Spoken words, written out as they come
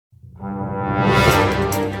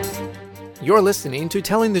You're listening to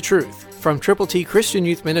Telling the Truth from Triple T Christian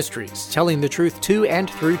Youth Ministries, telling the truth to and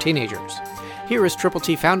through teenagers. Here is Triple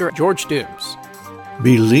T founder George Dooms.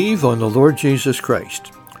 Believe on the Lord Jesus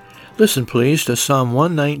Christ. Listen, please, to Psalm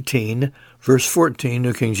 119, verse 14,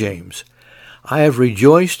 New King James. I have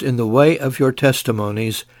rejoiced in the way of your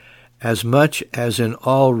testimonies as much as in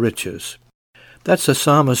all riches. That's the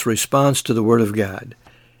psalmist's response to the Word of God.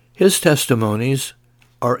 His testimonies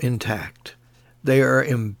are intact. They are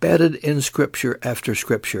embedded in Scripture after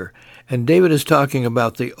Scripture. And David is talking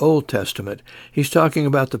about the Old Testament. He's talking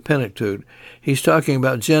about the Pentateuch. He's talking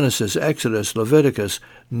about Genesis, Exodus, Leviticus,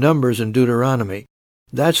 Numbers, and Deuteronomy.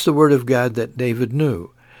 That's the Word of God that David knew.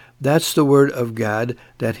 That's the Word of God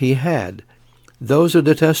that he had. Those are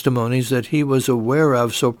the testimonies that he was aware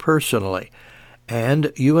of so personally.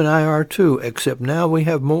 And you and I are too, except now we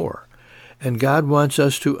have more. And God wants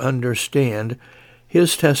us to understand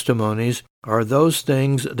His testimonies are those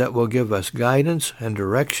things that will give us guidance and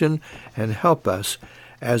direction and help us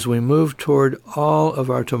as we move toward all of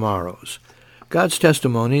our tomorrows. God's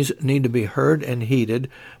testimonies need to be heard and heeded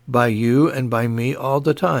by you and by me all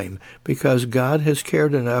the time, because God has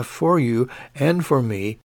cared enough for you and for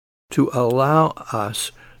me to allow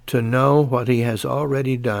us to know what He has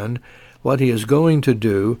already done, what He is going to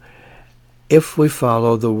do, if we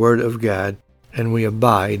follow the Word of God and we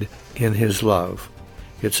abide in His love.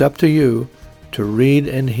 It's up to you to read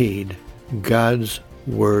and heed God's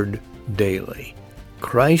Word daily.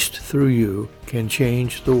 Christ through you can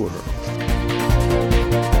change the world.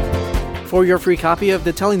 For your free copy of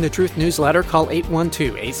the Telling the Truth newsletter, call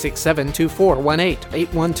 812-867-2418,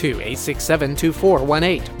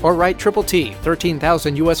 812-867-2418, or write Triple T,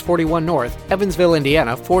 13,000 U.S. 41 North, Evansville,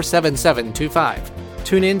 Indiana, 47725.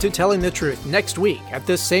 Tune in to Telling the Truth next week at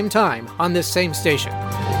this same time on this same station.